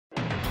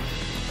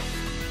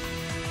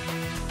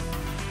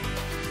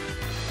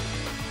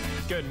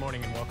Good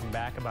morning and welcome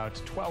back. About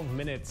 12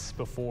 minutes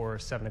before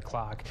 7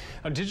 o'clock.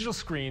 Digital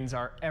screens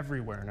are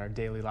everywhere in our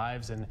daily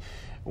lives, and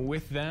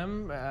with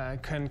them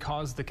can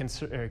come the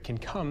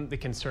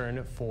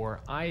concern for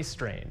eye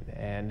strain.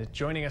 And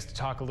joining us to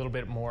talk a little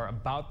bit more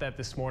about that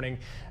this morning,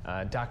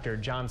 Dr.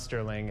 John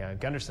Sterling,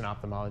 Gunderson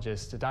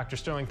ophthalmologist. Dr.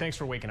 Sterling, thanks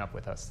for waking up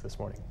with us this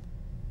morning.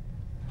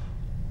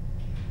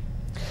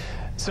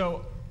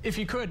 So, if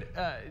you could,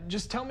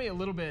 just tell me a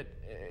little bit,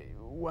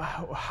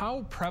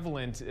 how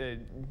prevalent,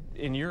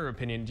 in your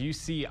opinion, do you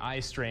see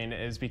eye strain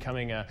as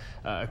becoming a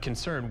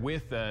concern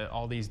with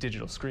all these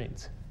digital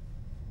screens?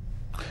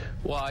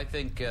 Well, I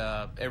think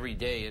every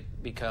day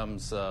it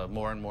becomes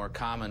more and more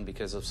common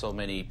because of so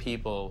many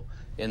people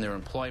in their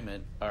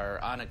employment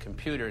are on a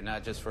computer,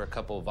 not just for a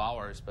couple of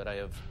hours, but I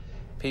have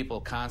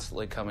people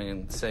constantly coming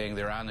and saying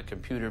they're on the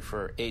computer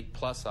for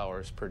 8+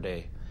 hours per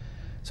day.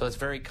 So it's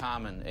very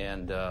common,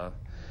 and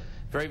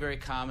very, very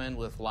common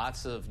with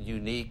lots of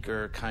unique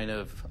or kind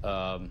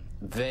of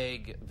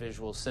vague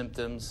visual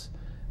symptoms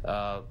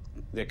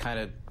that kind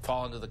of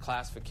fall into the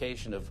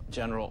classification of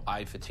general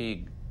eye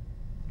fatigue.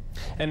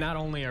 And not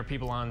only are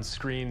people on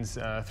screens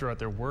throughout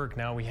their work,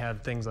 now we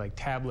have things like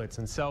tablets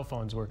and cell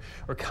phones.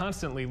 We're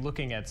constantly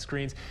looking at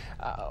screens.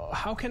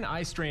 How can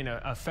eye strain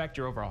affect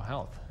your overall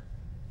health?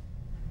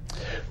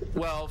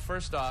 Well,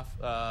 first off,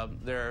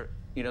 there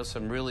are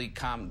some really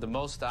common, the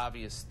most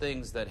obvious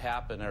things that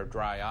happen are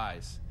dry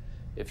eyes.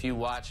 If you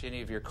watch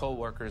any of your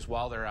coworkers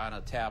while they're on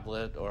a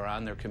tablet or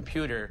on their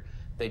computer,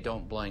 they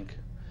don't blink.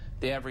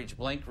 The average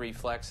blink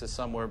reflex is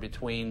somewhere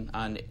between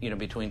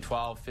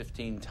 12,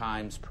 15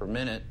 times per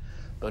minute.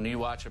 But when you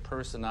watch a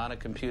person on a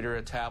computer,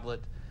 a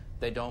tablet,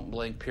 they don't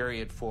blink,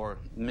 period, for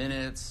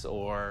minutes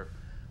or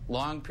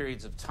long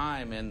periods of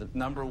time. And the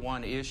number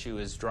one issue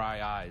is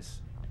dry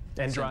eyes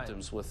and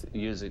symptoms with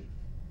using.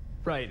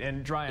 Right,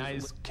 and dry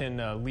eyes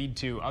can lead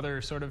to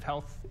other sort of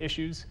health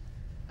issues?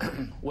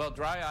 Well,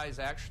 dry eyes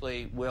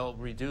actually will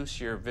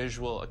reduce your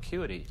visual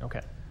acuity.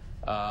 Okay.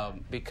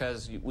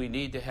 Because we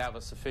need to have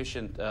a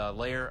sufficient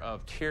layer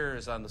of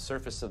tears on the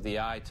surface of the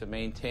eye to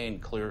maintain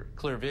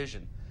clear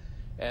vision.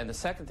 And the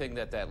second thing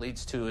that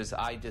leads to is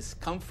eye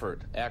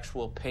discomfort,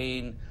 actual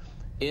pain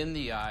in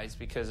the eyes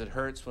because it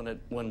hurts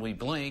when we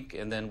blink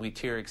and then we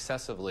tear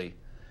excessively.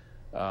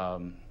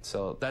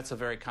 So that's a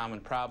very common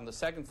problem. The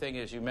second thing,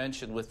 as you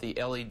mentioned, with the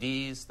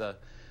LEDs, the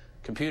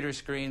computer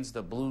screens,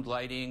 the blue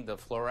lighting, the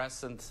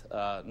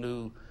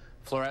new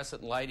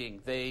fluorescent lighting,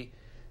 they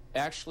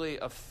actually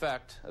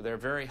they're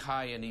very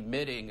high in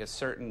emitting a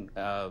certain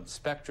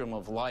spectrum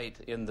of light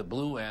in the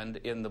blue end,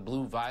 in the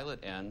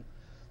blue-violet end,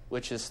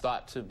 which is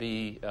thought to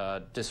be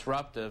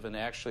disruptive and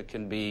actually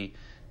can be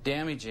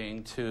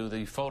damaging to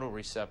the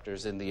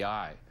photoreceptors in the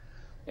eye.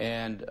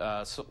 And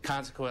so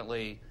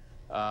consequently,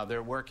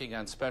 they're working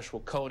on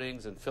special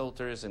coatings and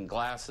filters and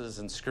glasses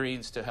and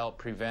screens to help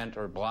prevent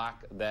or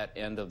block that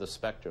end of the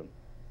spectrum.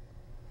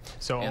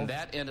 And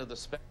that end of the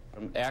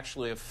spectrum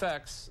actually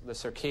affects the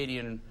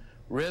circadian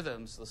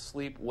rhythms, the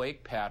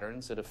sleep-wake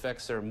patterns. It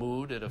affects their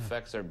mood. It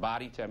affects their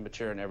body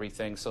temperature and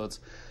everything. So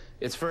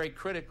it's very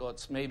critical.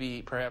 It's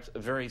maybe perhaps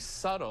very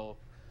subtle,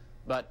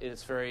 but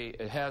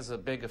it has a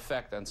big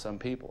effect on some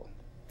people.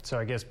 So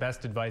I guess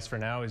best advice for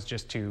now is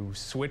just to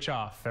switch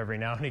off every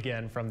now and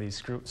again from these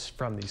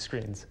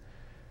screens.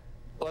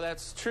 Well,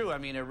 that's true. I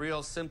mean, a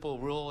real simple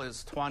rule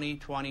is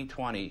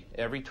 20-20-20.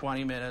 Every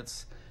 20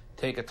 minutes,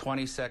 take a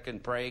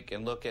 20-second break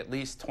and look at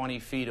least 20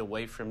 feet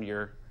away from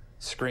your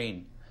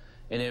screen.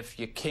 And if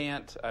you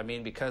can't, I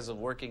mean, because of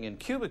working in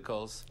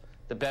cubicles,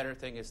 the better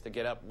thing is to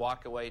get up,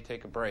 walk away,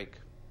 take a break.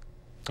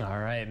 All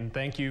right, and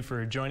thank you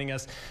for joining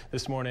us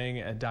this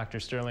morning, Dr.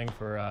 Sterling,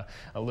 for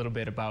a little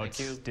bit about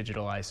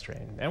digital eye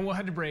strain. And we'll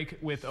head to break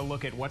with a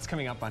look at what's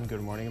coming up on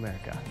Good Morning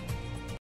America.